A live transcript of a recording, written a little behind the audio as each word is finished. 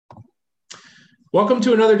Welcome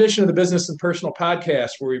to another edition of the Business and Personal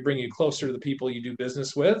Podcast, where we bring you closer to the people you do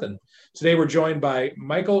business with. And today we're joined by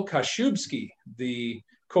Michael Kaszubski, the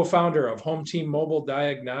co-founder of Home Team Mobile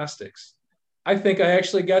Diagnostics. I think I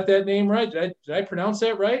actually got that name right. Did I pronounce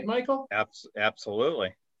that right, Michael?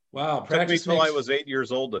 Absolutely. Wow. Took me till I was 8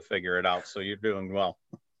 years old to figure it out. So you're doing well.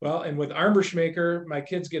 Well, and with Armbrushmaker, my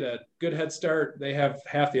kids get a good head start. They have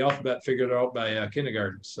half the alphabet figured out by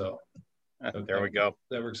kindergarten. So there we go.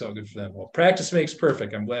 That works out good for them. Well, practice makes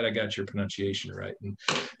perfect. I'm glad I got your pronunciation right. And,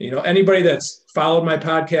 anybody that's followed my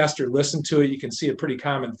podcast or listened to it, you can see a pretty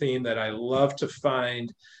common theme that I love to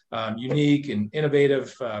find unique and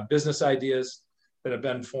innovative business ideas that have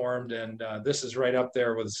been formed. And this is right up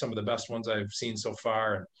there with some of the best ones I've seen so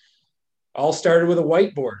far. And all started with a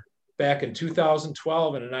whiteboard back in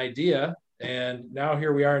 2012 and an idea. And now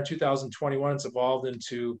here we are in 2021. It's evolved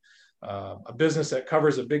into a business that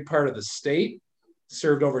covers a big part of the state,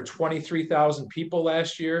 served over 23,000 people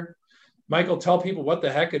last year. Michael, tell people what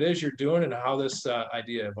the heck it is you're doing and how this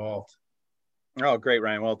idea evolved. Oh, great,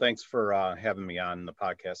 Ryan. Well, thanks for having me on the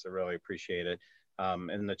podcast. I really appreciate it.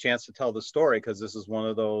 And the chance to tell the story, because this is one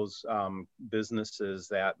of those businesses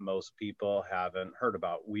that most people haven't heard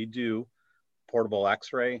about. We do portable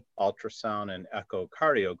x-ray, ultrasound, and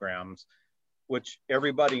echocardiograms, which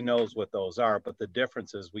everybody knows what those are, but the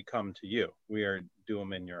difference is we come to you. We do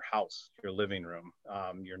them in your house, your living room,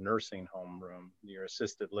 your nursing home room, your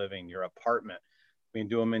assisted living, your apartment. We can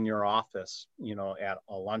do them in your office, at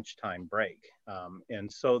a lunchtime break. And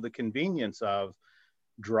so the convenience of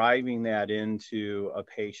driving that into a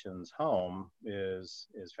patient's home is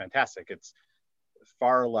fantastic. It's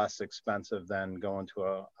far less expensive than going to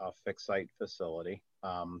a fixed site facility.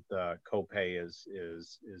 The copay is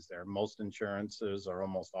there. Most insurances, or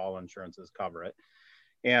almost all insurances, cover it.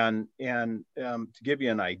 And to give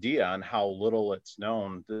you an idea on how little it's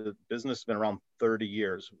known, the business has been around 30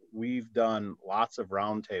 years. We've done lots of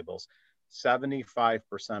roundtables.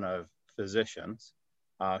 75% of physicians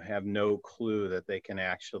have no clue that they can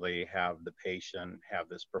actually have the patient have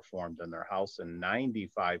this performed in their house, and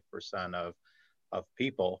 95% of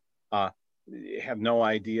people have no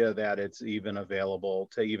idea that it's even available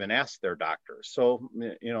to even ask their doctor. So,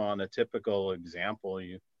 on a typical example,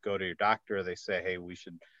 you go to your doctor, they say, hey, we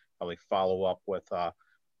should probably follow up with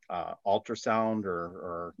ultrasound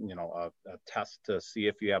or a test to see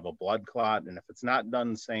if you have a blood clot. And if it's not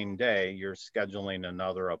done the same day, you're scheduling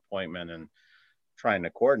another appointment and trying to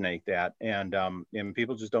coordinate that. And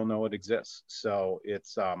people just don't know it exists. So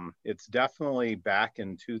it's definitely back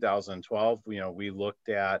in 2012, we looked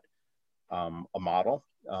at a model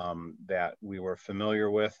that we were familiar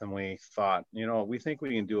with, and we thought, we think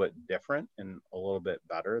we can do it different and a little bit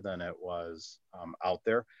better than it was out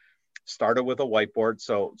there. Started with a whiteboard.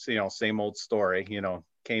 So same old story,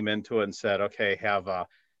 came into it and said, okay, have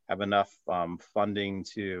enough funding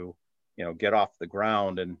to get off the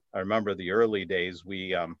ground. And I remember the early days,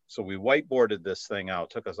 we whiteboarded this thing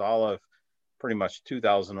out. Took us all of pretty much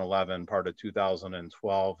 2011, part of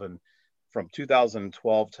 2012. And from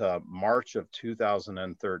 2012 to March of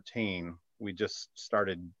 2013, we just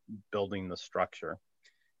started building the structure.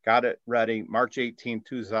 Got it ready. March 18,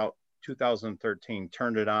 2013,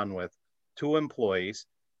 turned it on with 2 employees,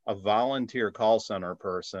 a volunteer call center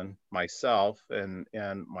person, myself and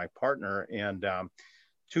my partner, and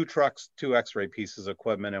 2 trucks, 2 x-ray pieces of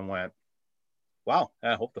equipment, and went, wow,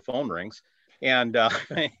 I hope the phone rings. And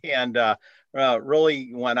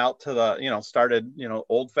really went out to the, started,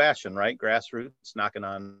 old fashioned, right? Grassroots, knocking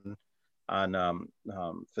on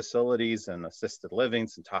facilities and assisted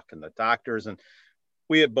livings and talking to doctors. And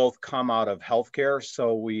we had both come out of healthcare,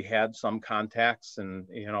 so we had some contacts, and,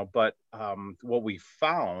 but what we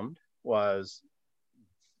found was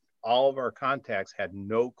all of our contacts had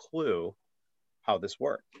no clue how this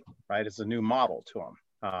worked, right? It's a new model to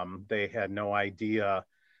them. They had no idea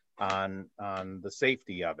on the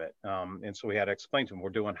safety of it. And so we had to explain to them, we're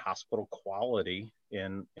doing hospital quality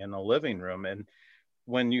in a living room. And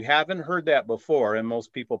when you haven't heard that before, and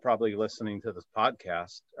most people probably listening to this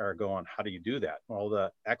podcast are going, how do you do that? Well,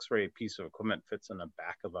 the x-ray piece of equipment fits in the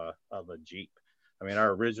back of a Jeep. I mean,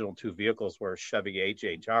 our original 2 vehicles were Chevy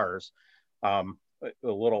HHRs. A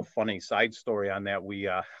little funny side story on that.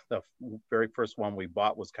 The very first one we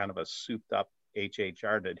bought was kind of a souped up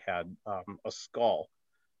HHR that had a skull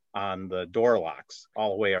on the door locks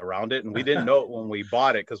all the way around it. And we didn't know it when we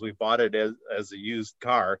bought it, because we bought it as a used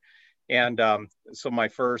car. And so my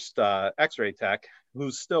first x-ray tech,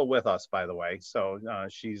 who's still with us, by the way, so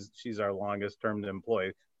she's our longest term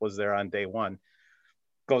employee, was there on day one.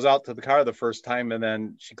 goes out to the car the first time, and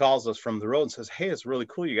then she calls us from the road and says, "Hey, it's really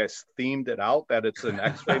cool. You guys themed it out that it's an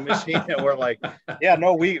X-ray machine." And we're like, "Yeah,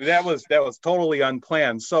 no, that was totally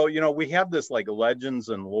unplanned." So, we have this like legends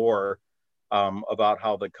and lore about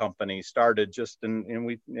how the company started.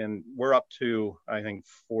 And we're up to, I think,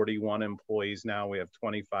 41 employees now. We have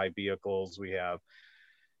 25 vehicles. We have,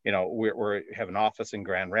 we have an office in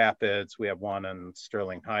Grand Rapids. We have one in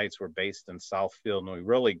Sterling Heights. We're based in Southfield, and we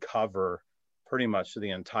really cover pretty much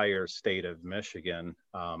the entire state of Michigan.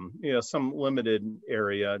 Some limited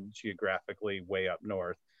area geographically way up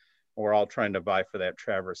north. We're all trying to vie for that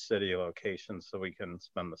Traverse City location so we can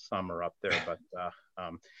spend the summer up there. But,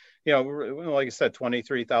 like I said,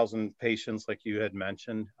 23,000 patients, like you had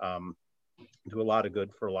mentioned, do a lot of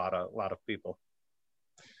good for a lot of people.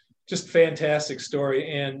 Just fantastic story.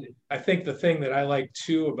 And I think the thing that I like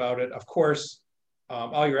too about it, of course,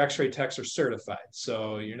 all your X-ray techs are certified.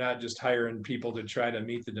 So you're not just hiring people to try to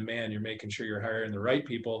meet the demand. You're making sure you're hiring the right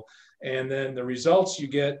people. And then the results you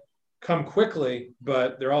get come quickly,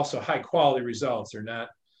 but they're also high quality results. They're not,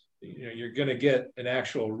 you're going to get an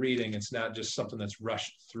actual reading. It's not just something that's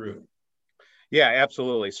rushed through. Yeah,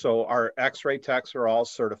 absolutely. So our X-ray techs are all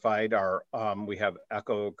certified. We have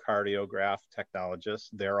echocardiograph technologists;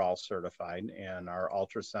 they're all certified, and our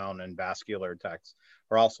ultrasound and vascular techs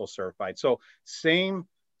are also certified. So same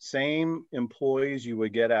employees you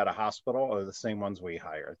would get at a hospital are the same ones we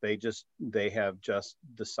hire. They have just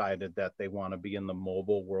decided that they want to be in the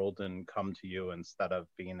mobile world and come to you instead of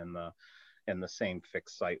being in the same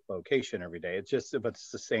fixed site location every day. It's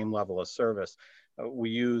the same level of service. We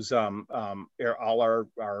use all our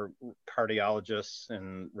cardiologists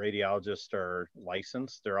and radiologists are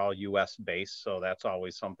licensed. They're all U.S. based, so that's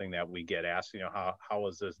always something that we get asked. How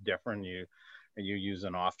is this different? You use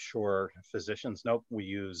an offshore physicians? Nope, we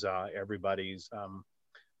use everybody's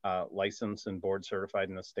licensed and board certified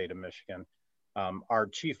in the state of Michigan. Our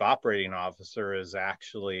chief operating officer is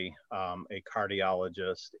actually a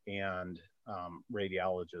cardiologist and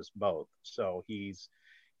radiologist both. So he's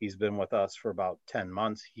been with us for about 10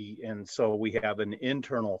 months. And so we have an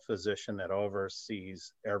internal physician that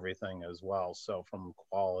oversees everything as well. So from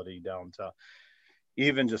quality down to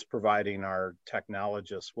even just providing our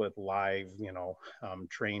technologists with live,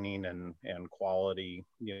 training and quality,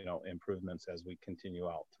 improvements as we continue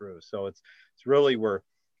out through. So it's really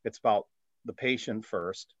it's about the patient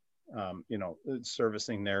first,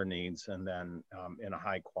 servicing their needs, and then in a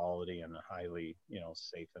high quality and a highly,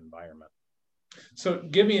 safe environment. So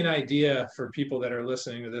give me an idea for people that are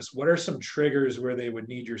listening to this. What are some triggers where they would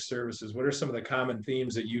need your services? What are some of the common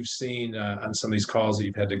themes that you've seen on some of these calls that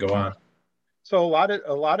you've had to go on? So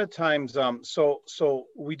a lot of times, so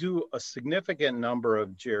we do a significant number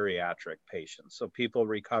of geriatric patients. So people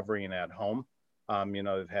recovering at home,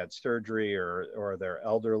 they've had surgery or they're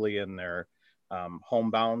elderly and they're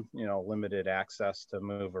homebound, limited access to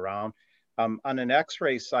move around. On an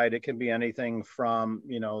X-ray side, it can be anything from,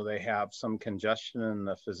 they have some congestion and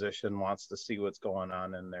the physician wants to see what's going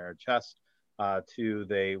on in their chest, to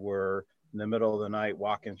they were in the middle of the night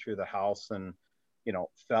walking through the house and,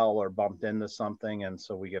 fell or bumped into something. And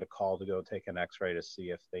so we get a call to go take an X-ray to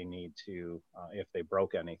see if they need to, if they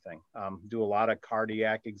broke anything. Do a lot of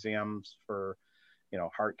cardiac exams for,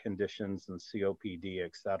 heart conditions and COPD,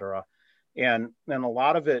 et cetera. And a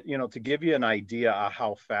lot of it, to give you an idea of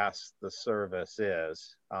how fast the service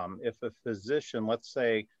is, if a physician, let's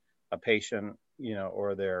say a patient,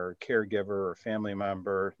 or their caregiver or family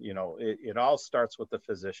member, it all starts with the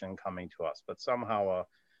physician coming to us, but somehow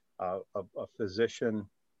a physician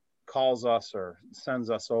calls us or sends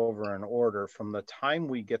us over an order. From the time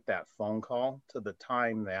we get that phone call to the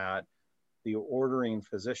time that the ordering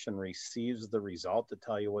physician receives the result to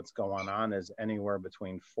tell you what's going on is anywhere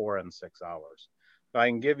between 4 and 6 hours. So I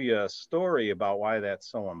can give you a story about why that's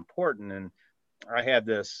so important. And I had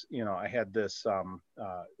this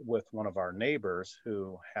with one of our neighbors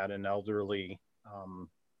who had an elderly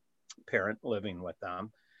parent living with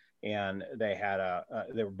them, and they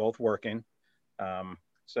were both working. And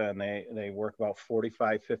they work about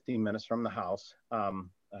 45, 50 minutes from the house.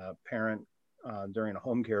 Parent during a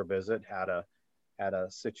home care visit had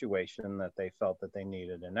a situation that they felt that they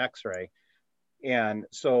needed an X-ray. And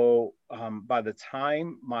so by the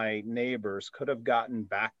time my neighbors could have gotten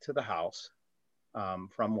back to the house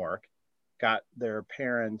from work, got their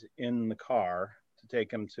parent in the car to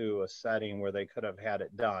take them to a setting where they could have had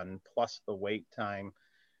it done, plus the wait time,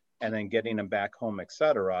 and then getting them back home, et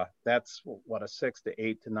cetera, that's what a 6 to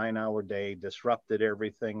 8 to 9 hour day disrupted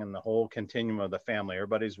everything and the whole continuum of the family.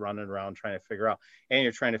 Everybody's running around trying to figure out, and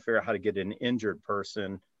you're trying to figure out how to get an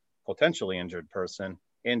potentially injured person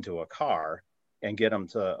into a car. and get them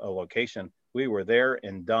to a location. We were there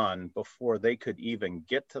and done before they could even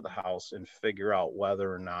get to the house and figure out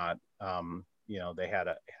whether or not, they had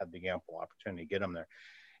the ample opportunity to get them there.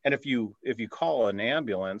 And if you call an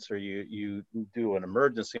ambulance or you do an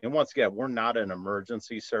emergency, and once again, we're not an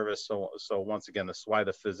emergency service, so once again, this is why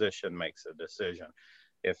the physician makes a decision.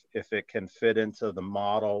 If it can fit into the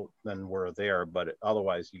model, then we're there. But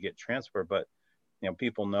otherwise, you get transferred. But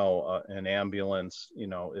people know an ambulance,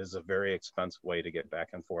 is a very expensive way to get back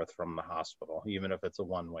and forth from the hospital, even if it's a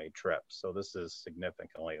one-way trip. So this is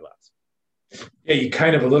significantly less. Yeah, you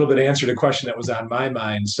kind of a little bit answered a question that was on my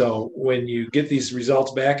mind. So when you get these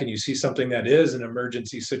results back and you see something that is an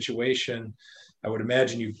emergency situation, I would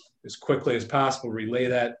imagine you, as quickly as possible, relay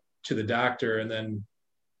that to the doctor. And then,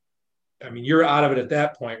 I mean, you're out of it at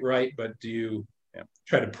that point, right? But do you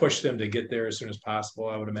try to push them to get there as soon as possible,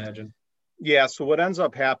 I would imagine? Yeah. So what ends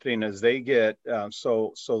up happening is they get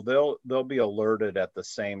so they'll be alerted at the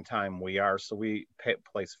same time we are. So we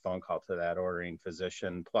place a phone call to that ordering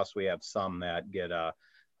physician. Plus, we have some that get an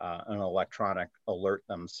electronic alert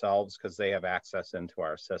themselves because they have access into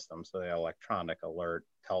our system. So the electronic alert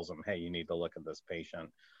tells them, hey, you need to look at this patient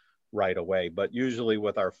right away. But usually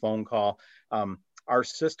with our phone call, our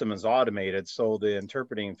system is automated. So the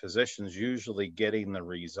interpreting physician's usually getting the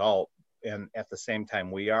result and at the same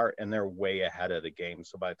time we are, and they're way ahead of the game.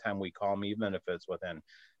 So by the time we call them, even if it's within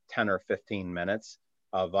 10 or 15 minutes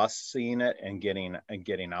of us seeing it and getting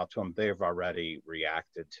out to them, they've already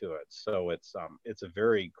reacted to it. So it's a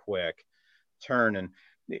very quick turn. And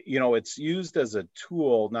it's used as a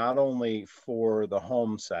tool not only for the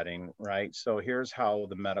home setting, right? So here's how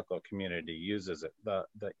the medical community uses it.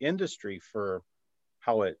 The industry, for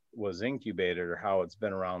how it was incubated or how it's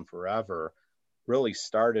been around forever, really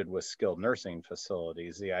started with skilled nursing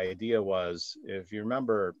facilities. The idea was, if you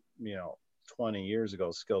remember, 20 years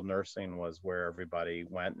ago, skilled nursing was where everybody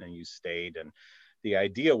went and you stayed. And the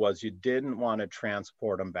idea was you didn't want to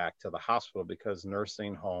transport them back to the hospital because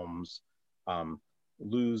nursing homes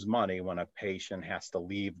lose money when a patient has to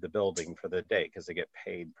leave the building for the day because they get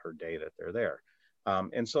paid per day that they're there.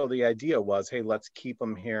 And so the idea was, hey, let's keep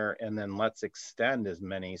them here and then let's extend as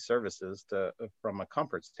many services from a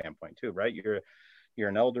comfort standpoint too, right? You're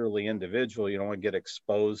an elderly individual. You don't want to get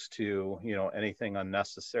exposed to, anything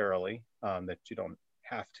unnecessarily that you don't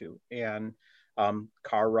have to. And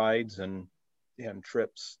car rides and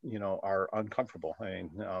trips, are uncomfortable. I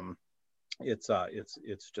mean,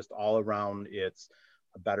 it's just all around. It's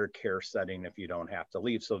a better care setting if you don't have to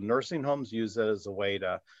leave. So nursing homes use it as a way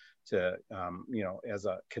to as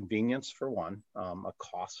a convenience for one, a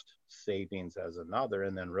cost savings as another,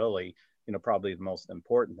 and then really, probably the most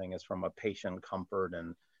important thing is from a patient comfort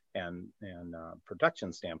and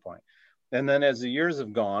protection standpoint. And then as the years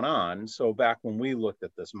have gone on, so back when we looked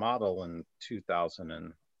at this model in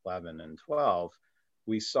 2011 and 12,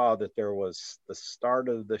 we saw that there was the start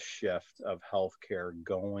of the shift of healthcare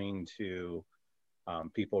going to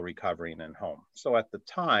people recovering in home. So at the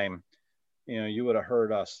time, you would have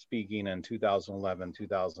heard us speaking in 2011,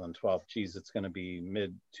 2012, geez, it's going to be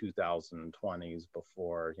mid 2020s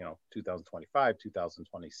before, 2025,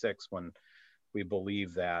 2026, when we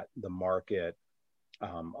believe that the market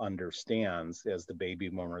understands as the baby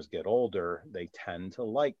boomers get older, they tend to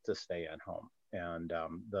like to stay at home. And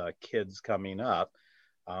the kids coming up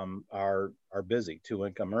are busy,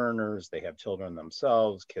 2-income earners, they have children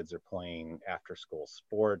themselves, kids are playing after school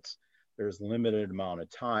sports. There's limited amount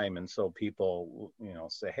of time. And so people,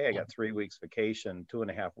 say, hey, I got 3 weeks vacation,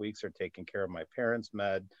 2.5 weeks are taking care of my parents'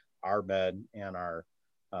 med, our med, and our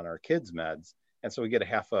kids' meds. And so we get a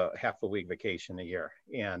half a week vacation a year.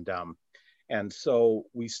 And so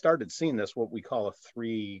we started seeing this, what we call a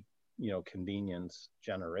 3, convenience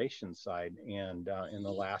generation side. And in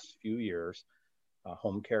the last few years,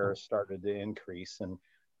 home care started to increase. And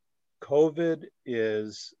COVID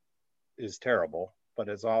is terrible, but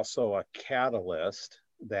it's also a catalyst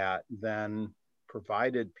that then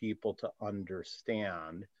provided people to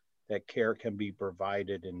understand that care can be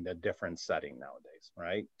provided in a different setting nowadays,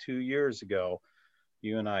 right? 2 years ago,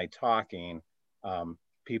 you and I talking,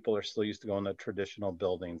 people are still used to going to traditional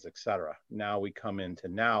buildings, et cetera. Now we come into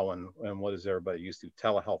and what is everybody used to?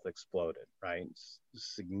 Telehealth exploded, right?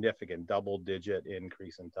 Significant double-digit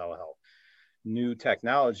increase in telehealth. New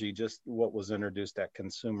technology, just what was introduced at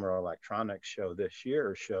Consumer Electronics Show this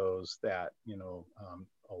year, shows that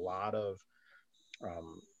a lot of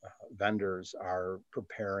vendors are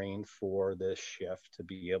preparing for this shift to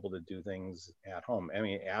be able to do things at home. I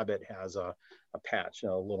mean, Abbott has a patch,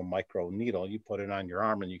 a little micro needle. You put it on your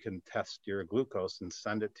arm and you can test your glucose and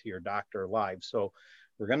send it to your doctor live. So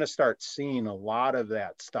we're going to start seeing a lot of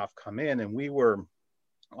that stuff come in. And we were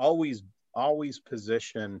always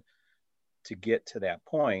positioned to get to that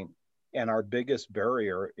point. And our biggest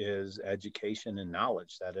barrier is education and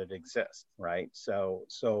knowledge that it exists, right?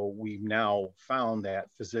 So we've now found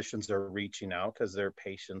that physicians are reaching out because their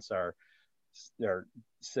patients they're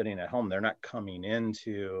sitting at home. They're not coming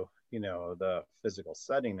into, the physical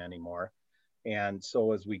setting anymore. And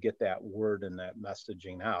so as we get that word and that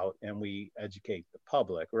messaging out and we educate the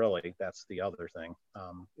public, really, that's the other thing,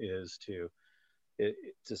 is to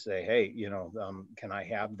say, hey, can I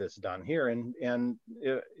have this done here? And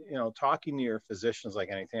talking to your physicians like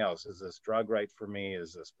anything else, is this drug right for me?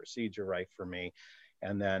 Is this procedure right for me?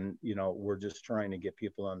 And then, we're just trying to get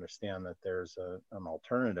people to understand that there's an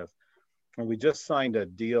alternative. And we just signed a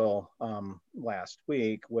deal last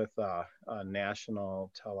week with a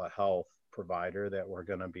national telehealth provider that we're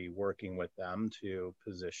going to be working with them to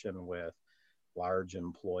position with large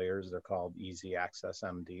employers. They're called Easy Access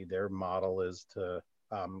MD. Their model is to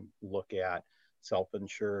look at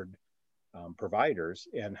self-insured providers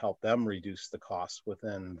and help them reduce the costs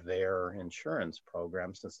within their insurance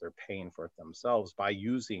program, since they're paying for it themselves, by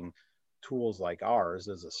using tools like ours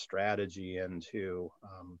as a strategy into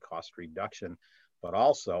cost reduction. But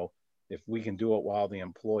also, if we can do it while the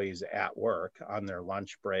employee's at work on their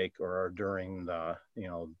lunch break or during the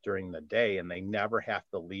day, and they never have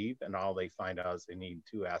to leave, and all they find out is they need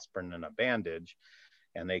 2 aspirin and a bandage,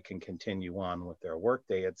 and they can continue on with their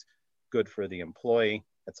workday. It's good for the employee.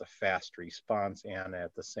 It's a fast response, and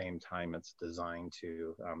at the same time, it's designed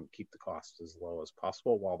to keep the costs as low as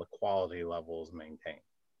possible while the quality level is maintained.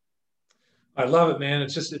 I love it, man.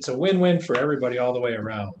 It's a win-win for everybody all the way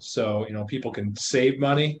around. So, people can save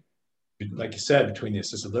money, like you said, between the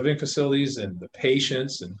assisted living facilities and the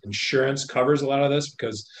patients, and insurance covers a lot of this,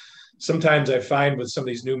 because sometimes I find with some of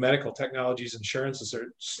these new medical technologies, insurances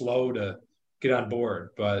are slow to get on board,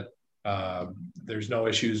 but there's no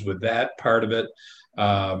issues with that part of it.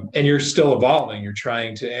 And you're still evolving. You're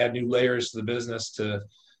trying to add new layers to the business to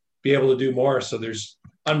be able to do more. So there's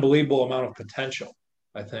unbelievable amount of potential,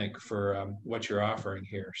 I think, for what you're offering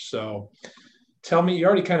here. So tell me, you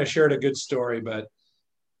already kind of shared a good story, but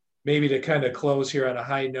maybe to kind of close here on a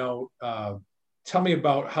high note, tell me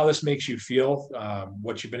about how this makes you feel,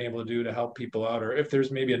 what you've been able to do to help people out, or if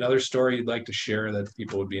there's maybe another story you'd like to share that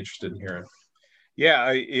people would be interested in hearing.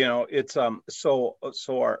 Yeah, it's so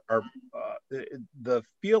our the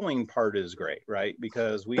feeling part is great, right?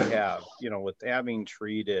 Because we have, with having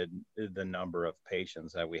treated the number of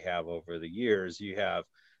patients that we have over the years,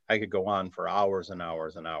 I could go on for hours and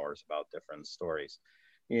hours and hours about different stories.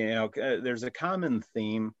 There's a common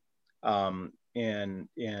theme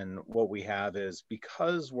in what we have is,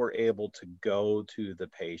 because we're able to go to the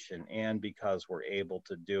patient and because we're able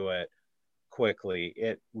to do it quickly,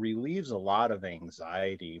 it relieves a lot of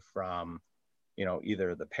anxiety from,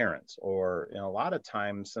 either the parents or, a lot of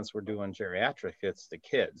times, since we're doing geriatric, it's the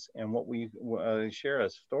kids. And what we share a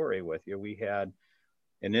story with you. We had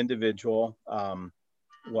an individual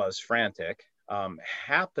was frantic,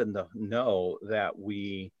 happened to know that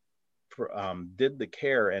we did the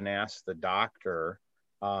care and asked the doctor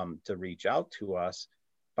to reach out to us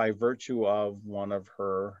by virtue of one of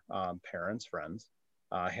her parents' friends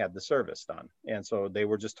had the service done. And so they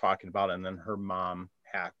were just talking about it. And then her mom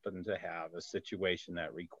happened to have a situation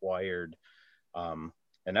that required an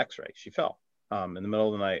x-ray. She fell in the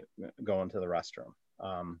middle of the night going to the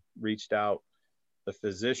restroom, reached out. The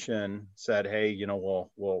physician said, hey,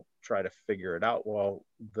 we'll try to figure it out. Well,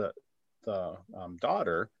 the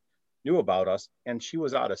daughter knew about us, and she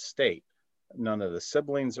was out of state. None of the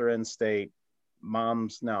siblings are in state.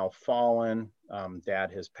 Mom's now fallen.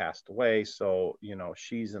 Dad has passed away. So,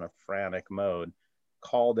 she's in a frantic mode.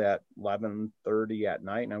 Called at 11:30 at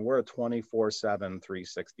night, and we're a 24/7,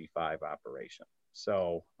 365 operation.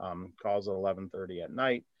 So calls at 11:30 at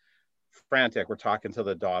night, frantic. We're talking to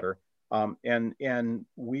the daughter. And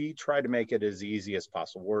we try to make it as easy as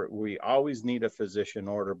possible. We always need a physician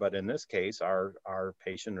order, but in this case, our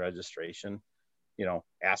patient registration,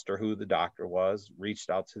 asked her who the doctor was, reached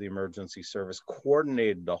out to the emergency service,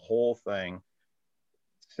 coordinated the whole thing,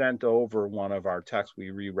 sent over one of our techs. We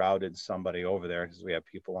rerouted somebody over there because we have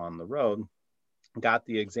people on the road, got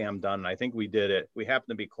the exam done. And I think we did it. We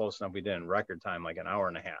happened to be close enough. We did it in record time, like an hour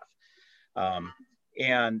and a half.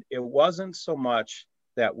 And it wasn't so much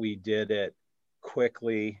that we did it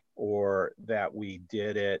quickly or that we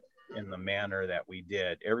did it in the manner that we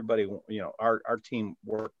did. Everybody, our team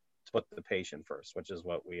worked to put the patient first, which is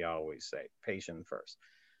what we always say, patient first.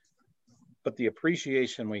 But the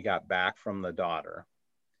appreciation we got back from the daughter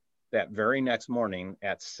that very next morning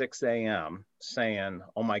at 6 a.m. saying,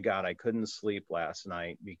 oh my God, I couldn't sleep last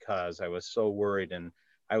night because I was so worried. And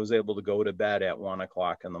I was able to go to bed at 1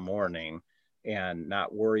 o'clock in the morning and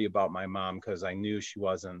not worry about my mom because I knew she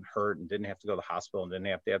wasn't hurt and didn't have to go to the hospital and didn't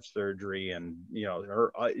have to have surgery. And, you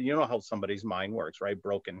know how somebody's mind works, right?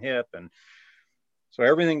 Broken hip. And so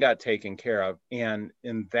everything got taken care of. And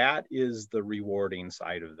that is the rewarding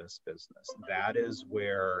side of this business. That is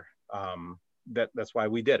where, that's why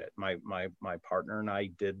we did it. My partner and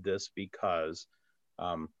I did this because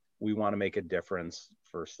we want to make a difference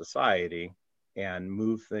for society and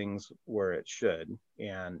move things where it should,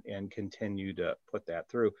 and continue to put that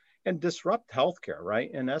through and disrupt healthcare, right?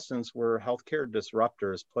 In essence, we're healthcare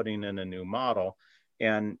disruptors putting in a new model,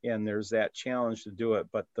 and there's that challenge to do it.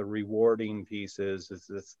 But the rewarding piece is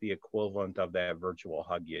it's the equivalent of that virtual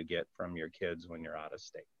hug you get from your kids when you're out of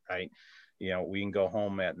state, right? You know, we can go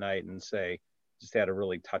home at night and say, just had a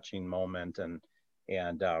really touching moment and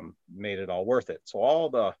made it all worth it. So all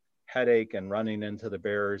the headache and running into the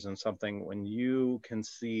barriers and something, when you can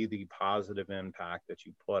see the positive impact that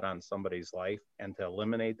you put on somebody's life and to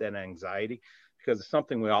eliminate that anxiety, because it's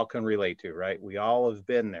something we all can relate to, right? We all have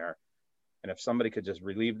been there. And if somebody could just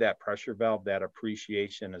relieve that pressure valve, that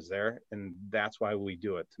appreciation is there. And that's why we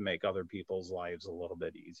do it, to make other people's lives a little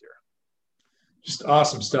bit easier. Just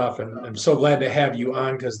awesome stuff. And I'm so glad to have you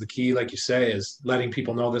on, because the key, like you say, is letting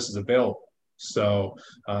people know this is available. So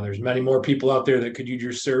there's many more people out there that could use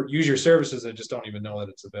your services that just don't even know that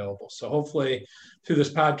it's available. So hopefully through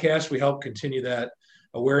this podcast, we help continue that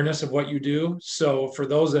awareness of what you do. So for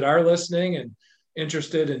those that are listening and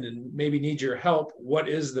interested and maybe need your help, what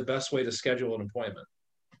is the best way to schedule an appointment?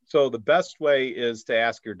 So the best way is to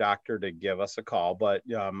ask your doctor to give us a call. But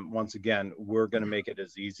once again, we're going to make it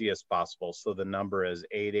as easy as possible. So the number is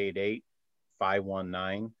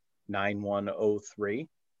 888-519-9103.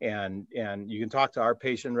 And you can talk to our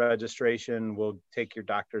patient registration. We'll take your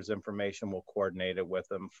doctor's information. We'll coordinate it with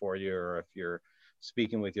them for you. Or if you're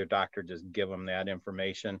speaking with your doctor, just give them that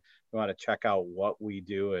information. If you want to check out what we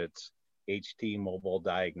do, it's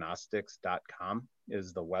htmobilediagnostics.com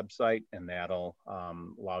is the website, and that'll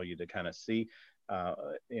allow you to kind of see,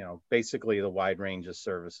 basically the wide range of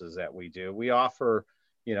services that we do. We offer,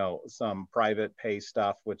 some private pay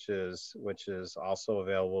stuff, which is also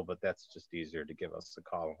available, but that's just easier to give us a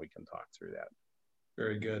call and we can talk through that.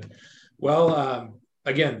 Very good. Well,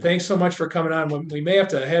 again, thanks so much for coming on. We may have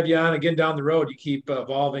to have you on again down the road. You keep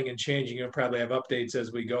evolving and changing. You'll probably have updates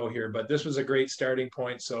as we go here, but this was a great starting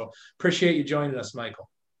point. So appreciate you joining us, Michael.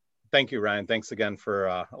 Thank you, Ryan. Thanks again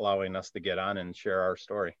for allowing us to get on and share our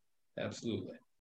story. Absolutely.